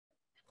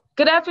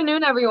Good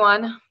afternoon,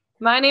 everyone.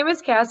 My name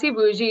is Cassie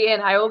Bougie,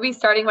 and I will be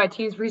starting my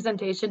team's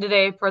presentation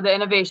today for the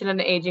Innovation and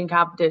Aging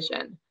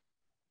competition.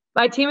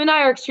 My team and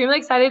I are extremely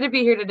excited to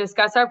be here to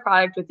discuss our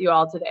product with you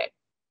all today.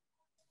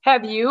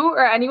 Have you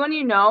or anyone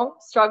you know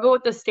struggled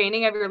with the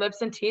staining of your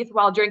lips and teeth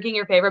while drinking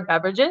your favorite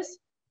beverages?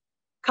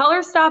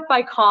 ColorStop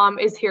by C.A.L.M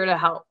is here to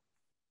help.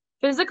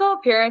 Physical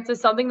appearance is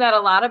something that a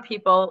lot of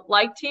people,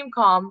 like Team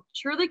C.A.L.M,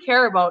 truly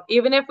care about,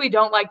 even if we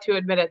don't like to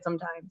admit it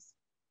sometimes.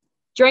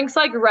 Drinks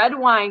like red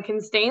wine can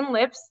stain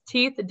lips,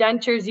 teeth,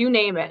 dentures, you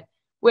name it,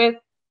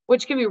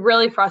 which can be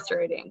really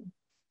frustrating.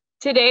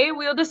 Today,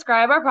 we'll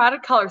describe our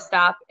product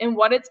ColorStop and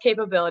what its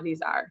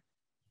capabilities are.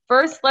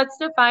 First, let's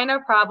define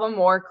our problem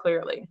more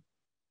clearly.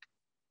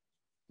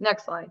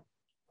 Next slide.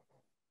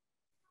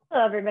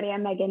 Hello, everybody.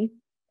 I'm Megan.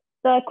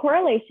 The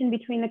correlation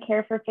between the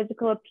care for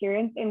physical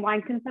appearance and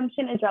wine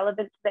consumption is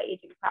relevant to the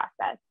aging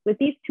process. With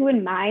these two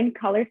in mind,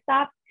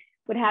 ColorStop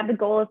would have the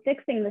goal of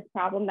fixing this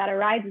problem that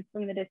arises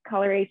from the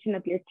discoloration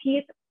of your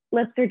teeth,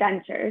 lips, or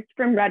dentures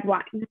from red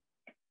wine.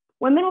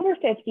 Women over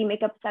 50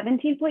 make up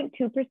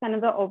 17.2%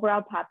 of the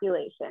overall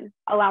population,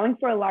 allowing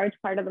for a large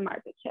part of the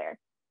market share.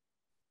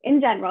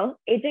 In general,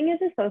 aging is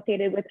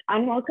associated with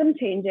unwelcome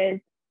changes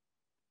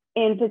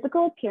in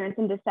physical appearance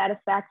and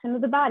dissatisfaction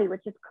of the body,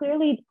 which is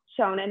clearly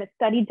shown in a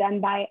study done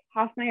by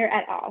Hoffmeyer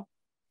et al.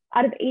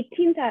 Out of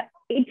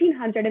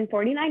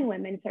 1,849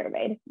 women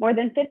surveyed, more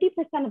than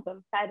 50% of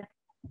them said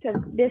to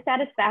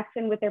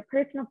dissatisfaction with their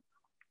personal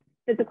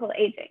physical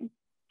aging.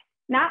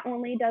 Not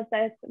only does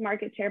this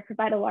market share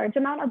provide a large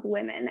amount of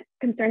women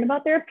concerned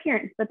about their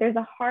appearance, but there's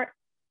a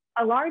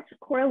large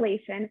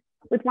correlation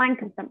with wine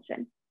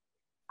consumption.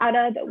 Out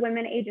of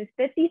women ages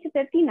 50 to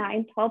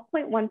 59,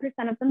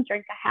 12.1% of them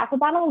drink a half a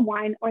bottle of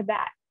wine or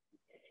that,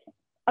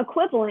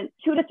 equivalent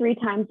 2 to 3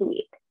 times a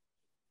week.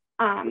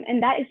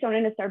 And that is shown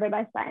in a survey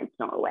by Science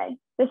Norway.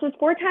 This is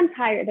 4 times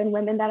higher than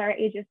women that are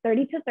ages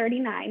 30 to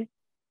 39.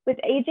 With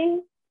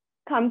aging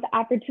comes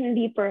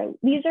opportunity for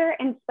leisure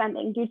and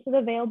spending due to the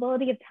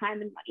availability of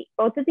time and money.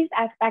 Both of these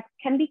aspects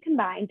can be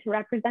combined to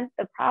represent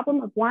the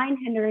problem of wine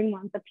hindering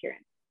one's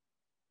appearance.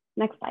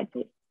 Next slide,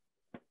 please.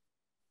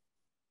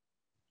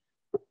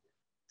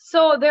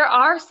 So there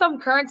are some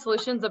current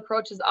solutions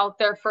approaches out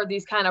there for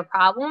these kind of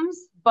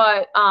problems,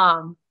 but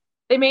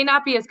they may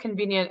not be as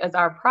convenient as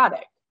our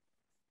product.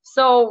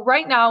 So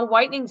right now,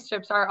 whitening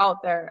strips are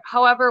out there.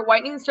 However,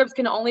 whitening strips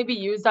can only be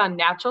used on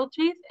natural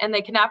teeth, and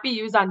they cannot be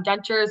used on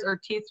dentures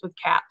or teeth with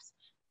caps.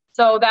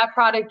 So that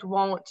product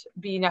won't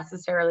be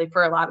necessary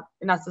for a lot of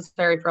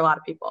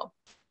people.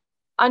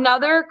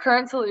 Another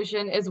current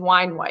solution is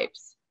wine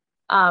wipes.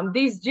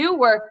 These do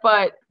work,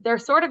 but they're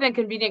sort of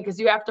inconvenient because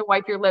you have to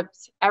wipe your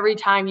lips every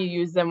time you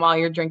use them while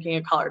you're drinking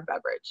a colored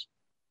beverage.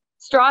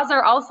 Straws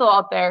are also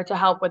out there to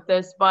help with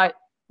this, but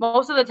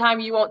most of the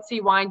time you won't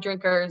see wine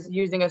drinkers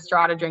using a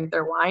straw to drink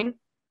their wine.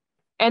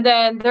 And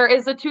then there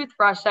is a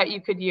toothbrush that you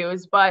could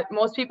use, but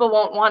most people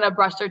won't want to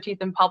brush their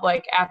teeth in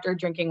public after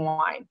drinking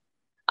wine.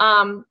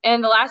 And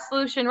the last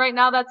solution right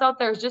now that's out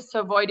there is just to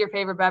avoid your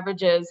favorite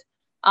beverages,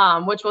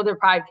 which will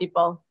deprive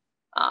people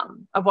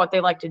of what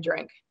they like to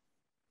drink.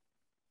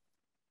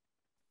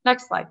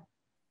 Next slide.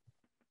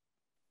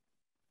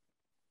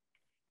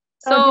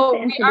 So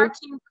our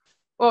team,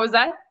 what was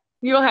that?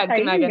 You go ahead,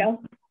 Megan.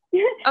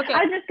 Okay.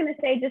 I was just going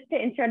to say, just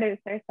to introduce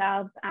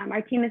ourselves,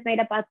 our team is made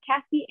up of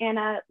Cassie,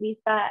 Anna,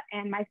 Lisa,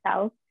 and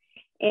myself,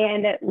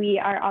 and we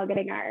are all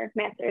getting our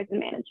master's in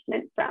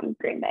management from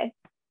Green Bay.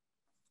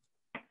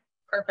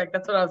 Perfect.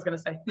 That's what I was going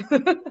to say.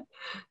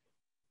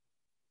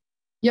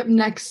 Yep.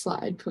 Next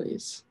slide,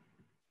 please.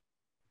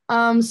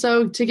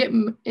 So to get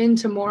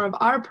into more of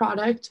our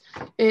product,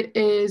 it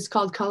is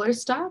called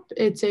ColorStop.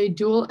 It's a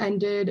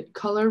dual-ended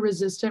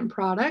color-resistant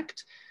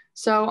product.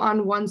 So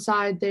on one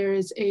side, there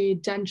is a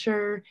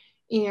denture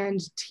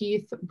and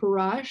teeth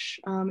brush.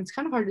 It's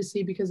kind of hard to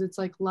see because it's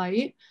like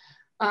light.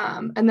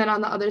 And then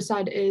on the other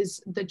side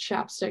is the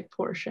chapstick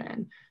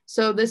portion.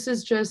 So this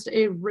is just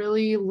a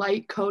really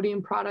light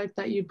coating product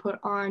that you put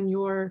on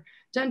your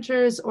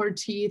dentures or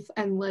teeth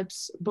and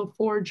lips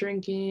before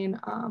drinking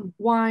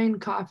wine,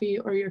 coffee,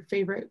 or your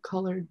favorite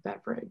colored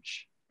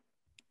beverage.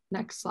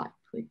 Next slide,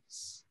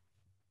 please.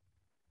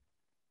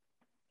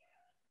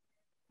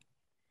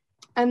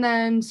 And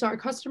then, so our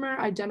customer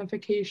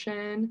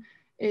identification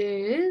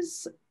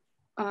is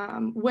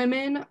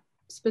women,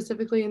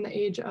 specifically in the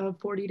age of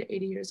 40 to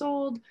 80 years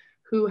old,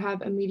 who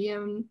have a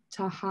medium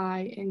to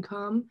high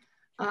income.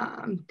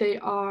 They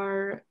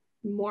are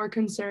more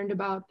concerned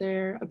about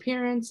their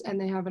appearance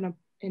and they have an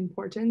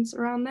importance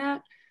around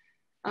that.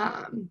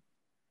 And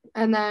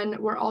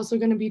then we're also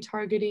going to be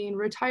targeting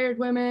retired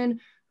women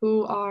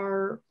who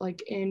are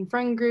like in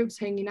friend groups,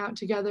 hanging out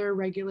together,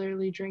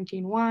 regularly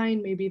drinking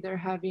wine. Maybe they're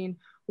having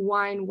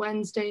wine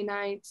Wednesday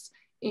nights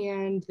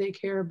and they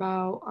care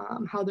about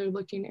how they're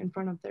looking in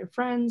front of their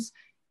friends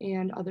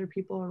and other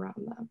people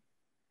around them.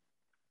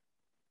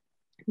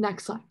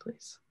 Next slide,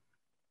 please.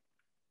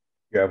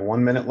 You have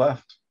 1 minute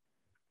left.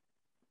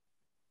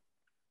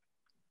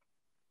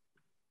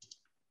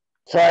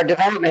 So our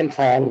development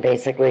plan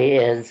basically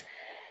is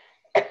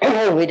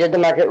We did the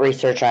market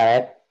research on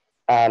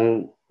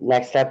it.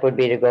 Next step would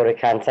be to go to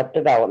concept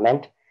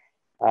development,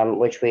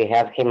 which we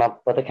have came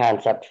up with a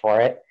concept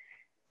for it.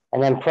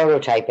 And then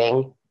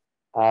prototyping,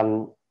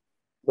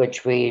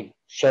 which we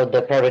showed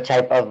the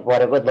prototype of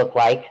what it would look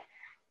like.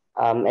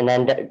 And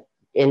then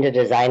into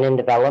design and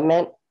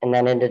development, and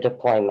then into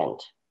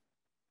deployment,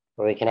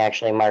 where we can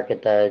actually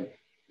market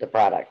the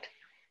product.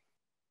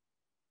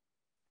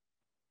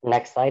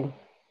 Next slide.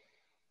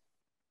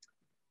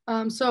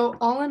 So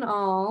all in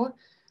all,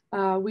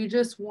 we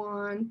just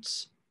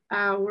want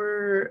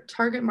our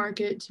target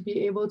market to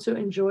be able to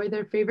enjoy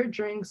their favorite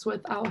drinks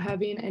without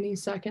having any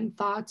second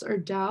thoughts or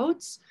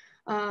doubts.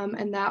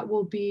 And that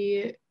will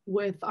be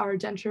with our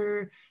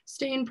denture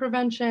stain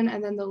prevention,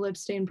 and then the lip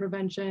stain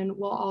prevention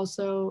will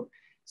also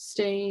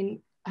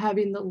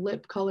having the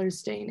lip color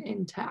stain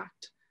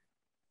intact.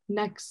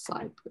 Next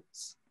slide,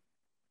 please.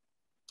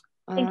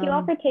 Thank you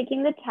all for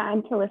taking the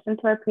time to listen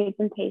to our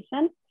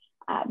presentation.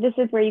 This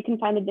is where you can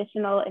find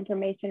additional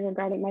information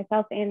regarding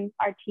myself and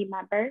our team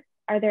members.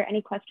 Are there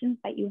any questions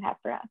that you have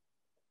for us?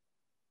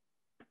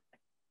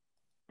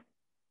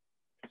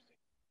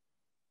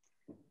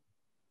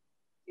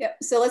 Yep,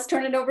 so let's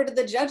turn it over to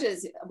the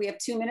judges. We have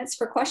 2 minutes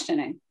for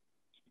questioning.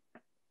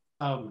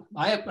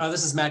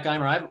 This is Matt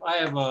Geimer. I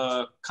have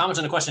a comment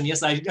and a question.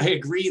 Yes, I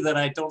agree that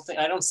I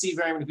don't see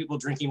very many people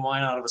drinking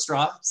wine out of a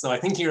straw. So I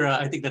think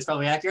I think that's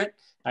probably accurate.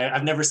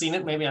 I've never seen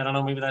it. Maybe, I don't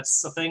know, maybe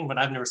that's a thing, but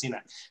I've never seen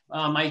that.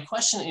 My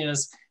question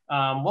is,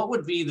 what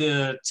would be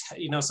so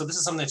this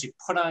is something that you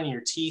put on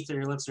your teeth or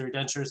your lips or your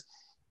dentures.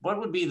 What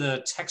would be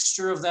the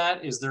texture of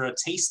that? Is there a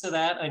taste to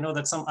that? I know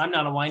that I'm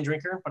not a wine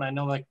drinker, but I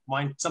know like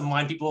some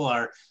wine people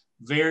are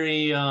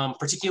very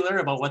particular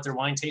about what their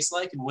wine tastes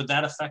like. And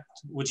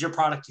would your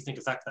product, you think,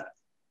 affect that?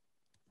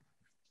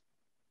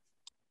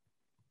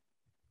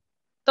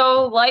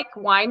 So like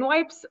wine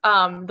wipes,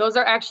 those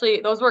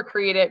were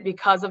created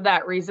because of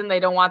that reason. They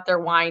don't want their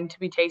wine to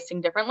be tasting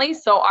differently.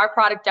 So our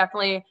product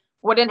definitely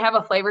wouldn't have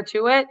a flavor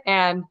to it,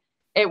 and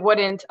it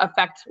wouldn't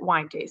affect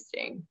wine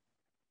tasting.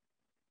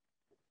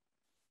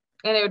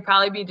 And it would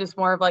probably be just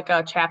more of like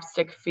a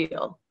chapstick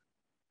feel.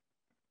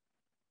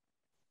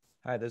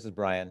 Hi, this is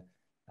Brian.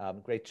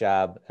 Great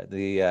job.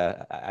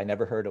 I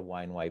never heard of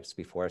wine wipes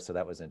before, so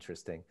that was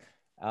interesting.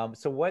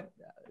 So what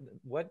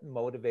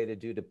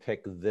motivated you to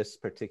pick this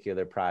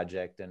particular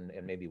project and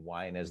maybe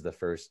wine as the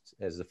first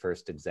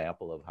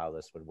example of how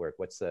this would work?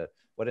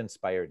 What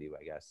inspired you,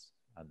 I guess,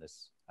 on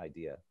this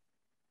idea?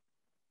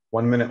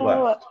 1 minute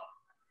left.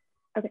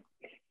 Okay.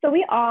 So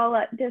we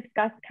all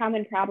discussed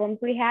common problems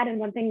we had, and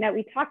one thing that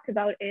we talked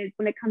about is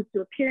when it comes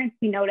to appearance,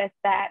 we noticed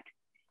that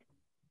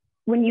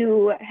when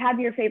you have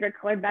your favorite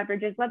colored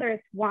beverages, whether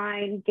it's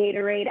wine,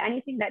 Gatorade,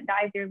 anything that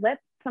dyes your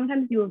lips,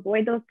 sometimes you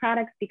avoid those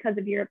products because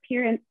of your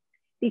appearance,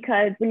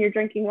 because when you're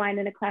drinking wine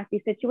in a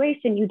classy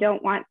situation, you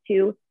don't want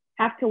to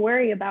have to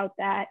worry about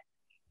that.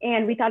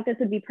 And we thought this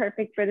would be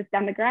perfect for this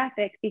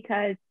demographic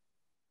because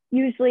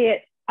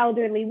usually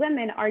elderly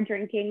women are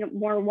drinking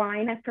more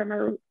wine from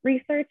our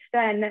research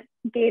than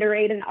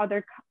Gatorade and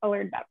other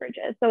colored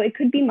beverages. So it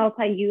could be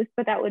multi-use,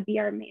 but that would be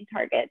our main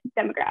target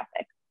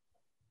demographic.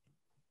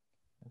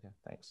 Okay,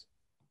 thanks.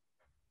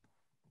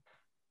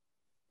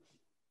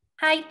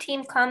 Hi,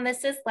 Team C.A.L.M.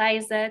 This is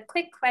Liza.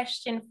 Quick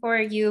question for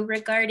you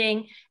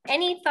regarding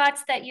any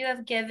thoughts that you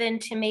have given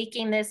to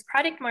making this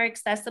product more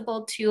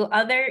accessible to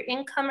other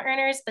income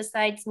earners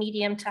besides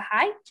medium to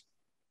high?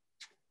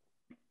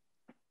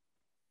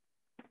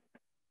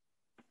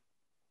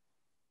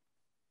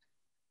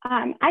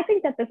 I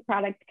think that this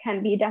product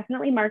can be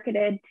definitely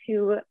marketed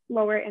to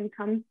lower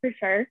income for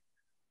sure.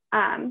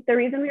 The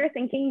reason we were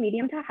thinking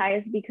medium to high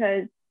is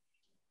because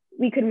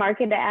we could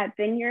market it at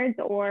vineyards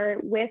or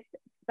with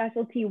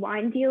specialty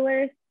wine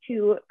dealers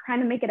to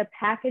kind of make it a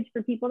package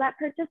for people that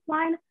purchase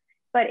wine.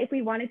 But if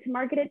we wanted to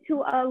market it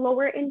to a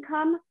lower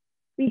income,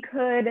 we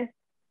could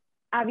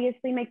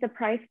obviously make the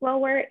price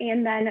lower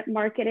and then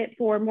market it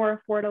for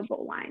more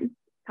affordable wines,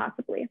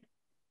 possibly.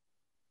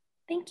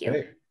 Thank you.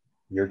 Okay.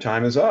 Your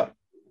time is up.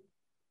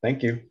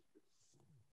 Thank you.